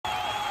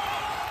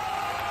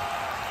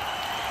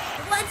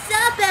What's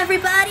up,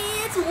 everybody?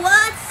 It's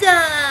Watson!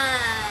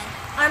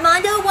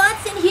 Armando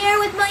Watson here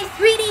with my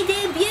 3D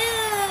debut!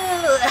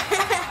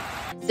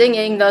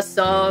 Singing the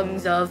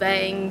songs of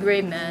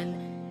angry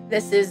men.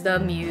 This is the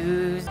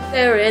muse.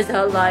 There is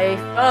a life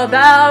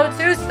about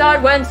to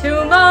start when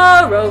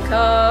tomorrow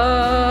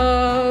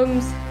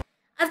comes.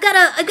 I've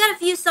got a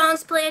few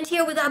songs planned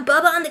here. We got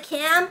Bubba on the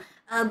cam.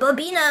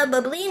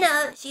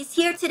 Bubblina, she's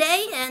here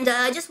today, and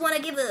I just want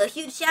to give a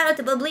huge shout out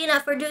to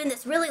Bubblina for doing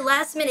this really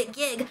last minute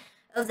gig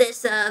of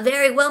this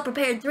very well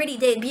prepared 3D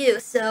debut.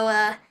 So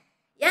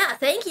yeah,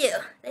 thank you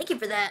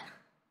for that.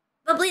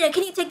 Bubblina,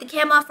 can you take the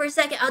cam off for a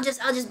second? I'll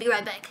just be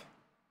right back.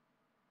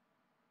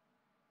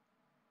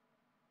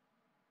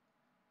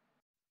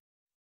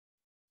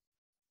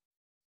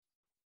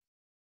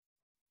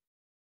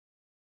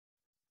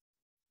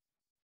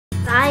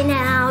 By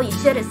now, you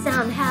should have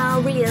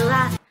somehow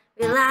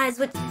realized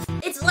what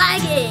it's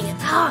lagging.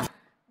 Oh.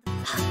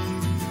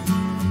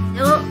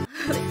 Don't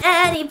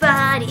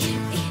anybody.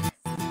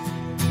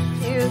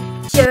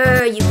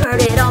 Sure, you've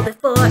heard it all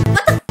before.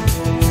 What the?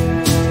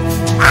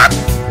 Ah!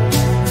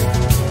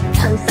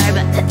 I'm sorry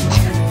about that.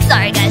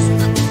 Sorry, guys.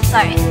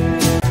 Sorry.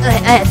 I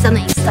had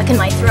something stuck in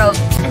my throat.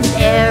 An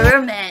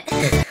error, man.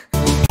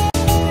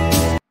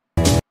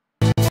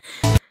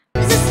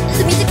 Is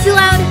the music too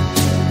loud?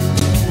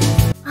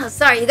 Oh,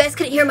 sorry, you guys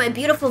couldn't hear my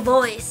beautiful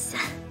voice.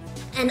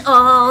 And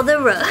all the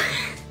road.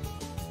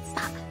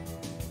 Stop.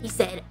 He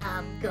said,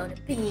 I'm gonna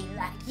be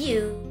like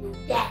you,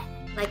 yeah.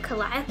 Like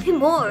Calliope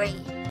Mori.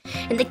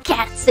 And the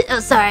cat said, oh,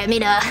 sorry, I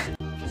mean,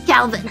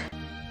 Calvin.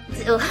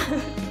 So,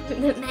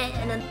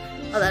 man,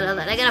 hold on,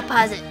 I gotta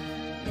pause it.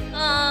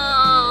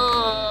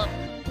 Oh,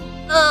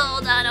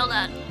 hold on.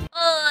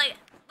 Oh,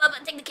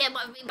 Bubba, take the cam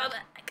off me, Bubba.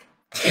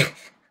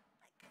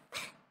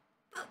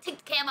 Take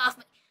the cam off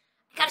me.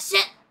 I gotta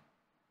shit.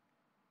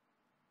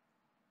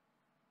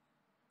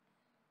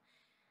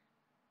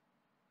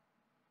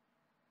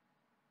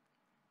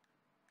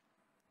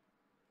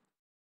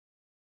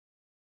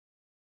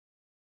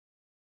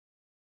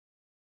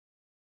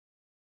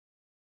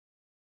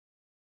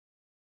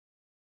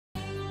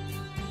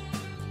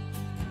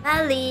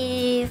 I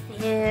leave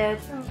here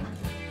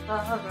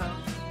tomorrow,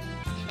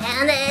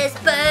 and this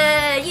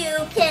bird you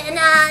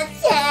cannot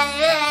change.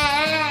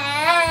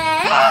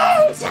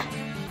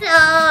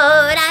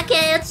 Lord, I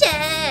can't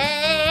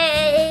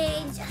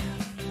change.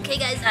 Okay,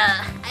 guys, I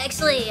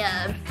actually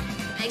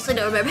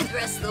don't remember the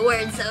rest of the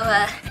words, so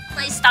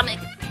my stomach.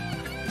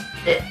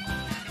 Give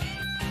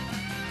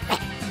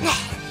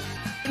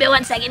me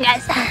 1 second,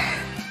 guys.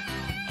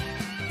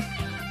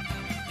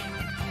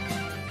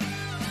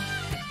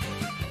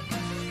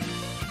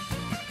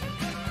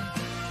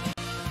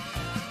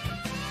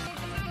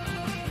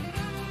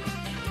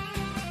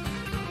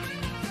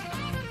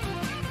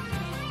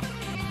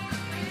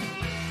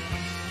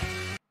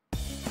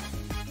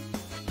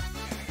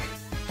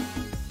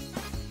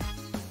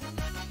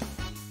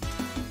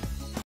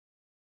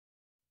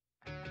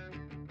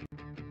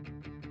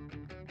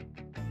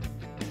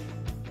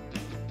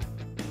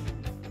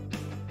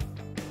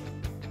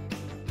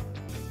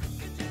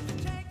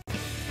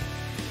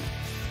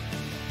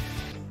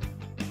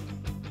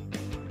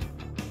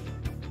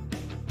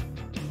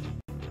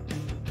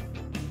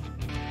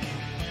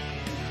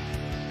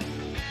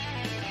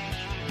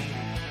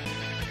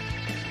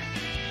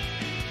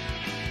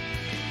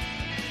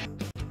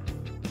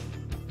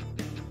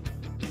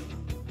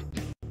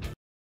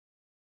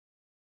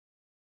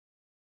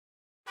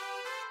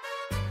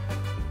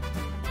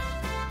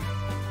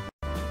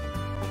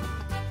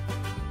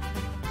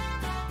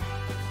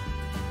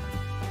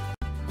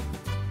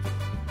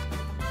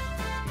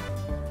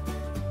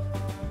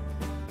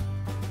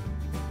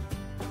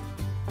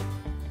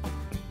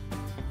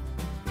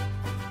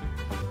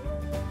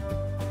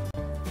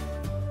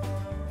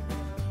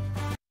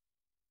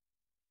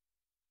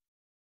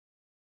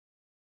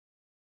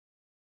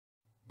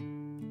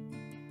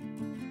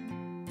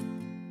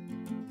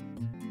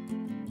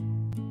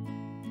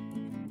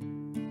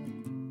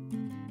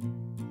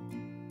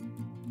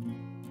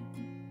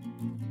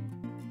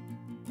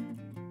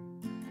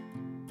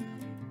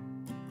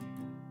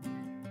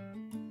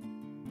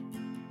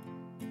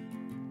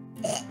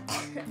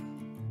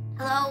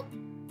 Hello?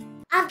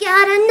 I've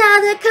got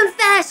another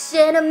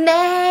confession to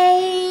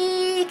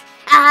make.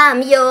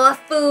 I'm your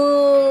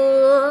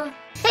fool.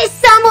 Hey,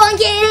 someone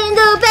getting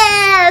the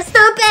best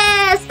of you.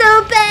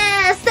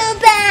 The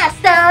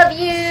best of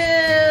you.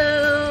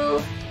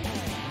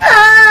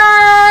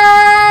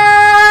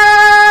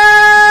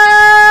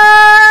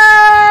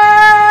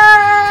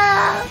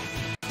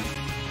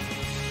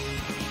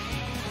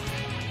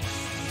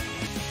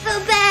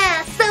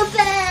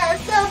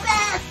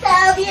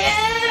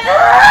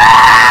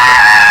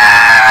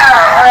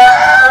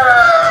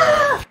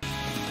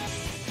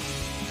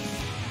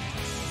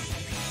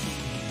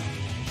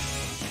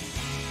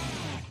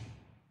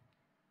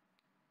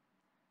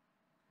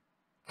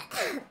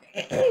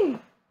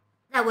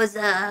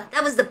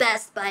 That was the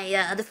best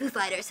by the Foo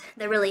Fighters.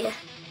 They're really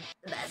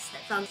the best.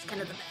 That song's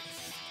kind of the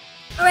best.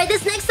 Alright,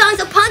 this next song's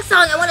a punk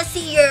song. I want to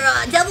see your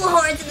devil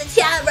horns in the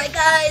chat, right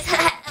guys?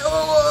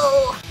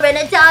 Oh. And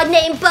a dog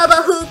named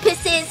Bubba who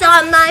pisses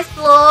on my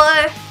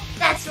floor.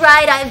 That's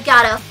right, I've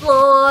got a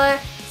floor.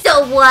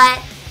 So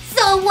what?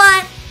 So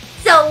what?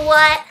 So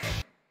what?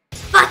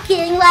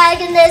 Fucking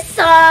lagging this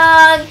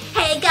song.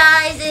 Hey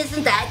guys,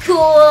 isn't that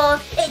cool?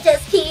 It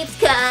just keeps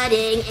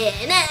cutting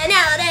in and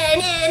out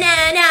and in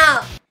and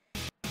out.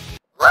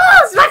 Oh,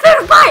 this is my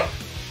favorite part.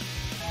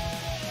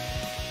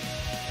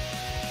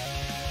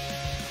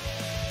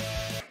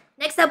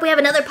 Next up, we have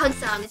another punk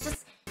song.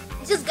 It's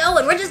just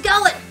going. We're just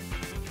going.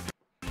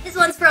 This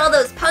one's for all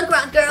those punk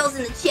rock girls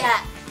in the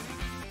chat.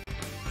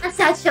 On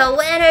such a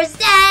winter's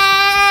day.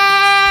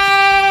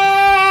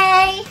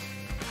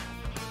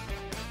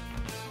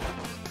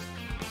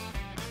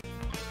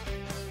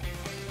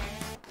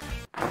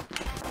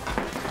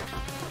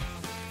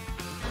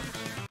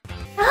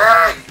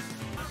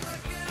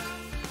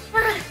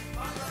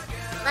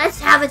 Let's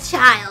have a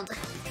child.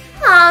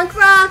 Punk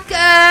rock girl.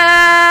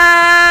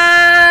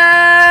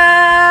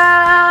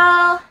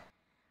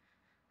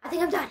 I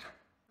think I'm done.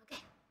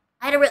 Okay.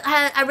 I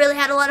really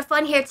had a lot of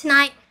fun here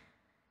tonight,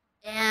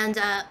 and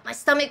my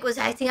stomach was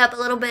acting up a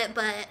little bit,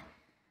 but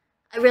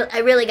I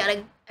really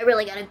gotta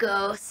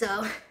go.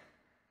 So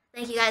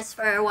thank you guys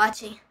for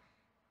watching.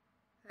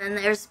 And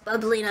there's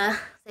Bubblina.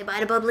 Say bye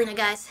to Bubblina,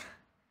 guys.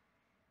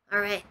 All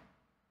right.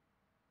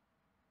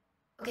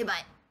 Okay,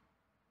 bye.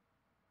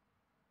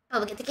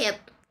 Bubba, get the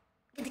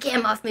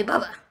cam off me,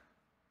 Bubba.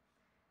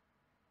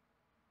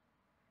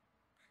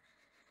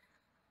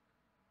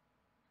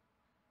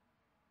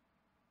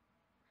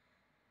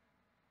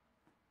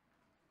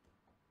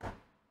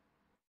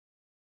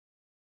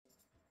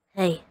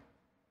 Hey,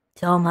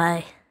 to all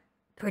my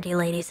pretty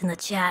ladies in the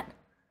chat.